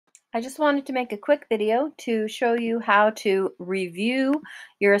I just wanted to make a quick video to show you how to review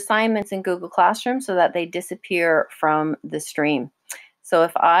your assignments in Google Classroom so that they disappear from the stream. So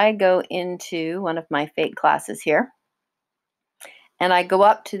if I go into one of my fake classes here, and I go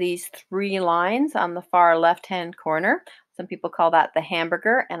up to these three lines on the far left-hand corner, some people call that the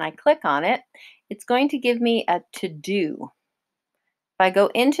hamburger, and I click on it, it's going to give me a to-do. If I go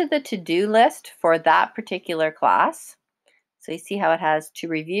into the to-do list for that particular class, so you see how it has to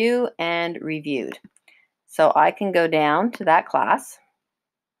review and reviewed. So I can go down to that class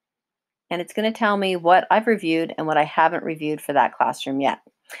and it's going to tell me what I've reviewed and what I haven't reviewed for that classroom yet.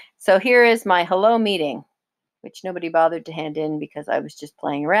 So here is my hello meeting, which nobody bothered to hand in because I was just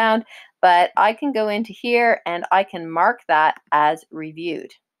playing around, but I can go into here and I can mark that as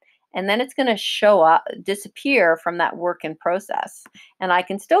reviewed. And then it's going to show up, disappear from that work in process. And I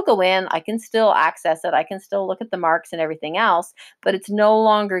can still go in, I can still access it, I can still look at the marks and everything else, but it's no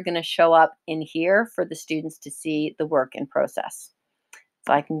longer going to show up in here for the students to see the work in process.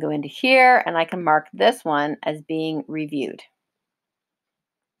 So I can go into here and I can mark this one as being reviewed.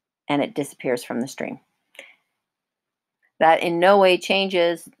 And it disappears from the stream. That in no way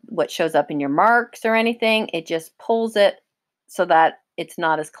changes what shows up in your marks or anything. It just pulls it so that it's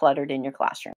not as cluttered in your classroom.